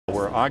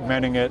we're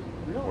augmenting it.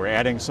 We're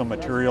adding some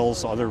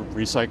materials, other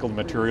recycled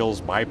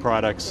materials,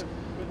 byproducts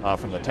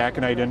from the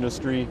taconite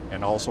industry,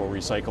 and also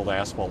recycled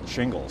asphalt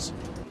shingles.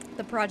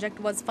 The project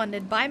was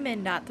funded by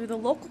MnDOT through the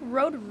local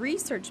Road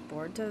Research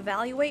Board to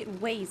evaluate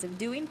ways of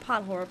doing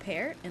pothole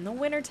repair in the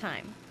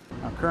wintertime.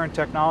 Current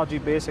technology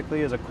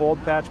basically is a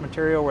cold patch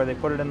material where they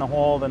put it in the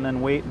hole and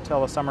then wait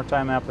until the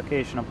summertime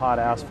application of hot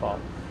asphalt.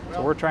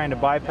 So we're trying to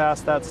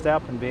bypass that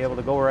step and be able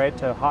to go right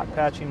to hot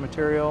patching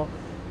material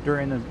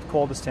during the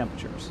coldest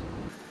temperatures.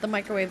 The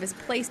microwave is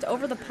placed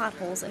over the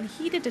potholes and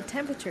heated to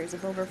temperatures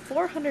of over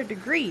 400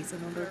 degrees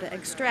in order to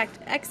extract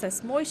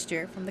excess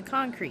moisture from the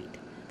concrete.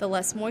 The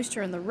less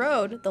moisture in the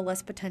road, the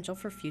less potential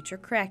for future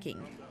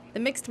cracking. The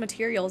mixed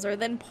materials are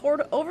then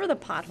poured over the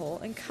pothole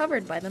and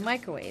covered by the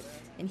microwave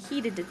and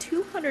heated to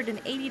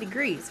 280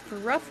 degrees for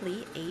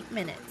roughly 8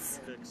 minutes.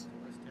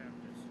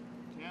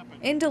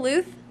 In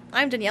Duluth,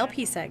 I'm Danielle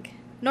Piseg,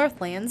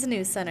 Northlands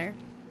News Center.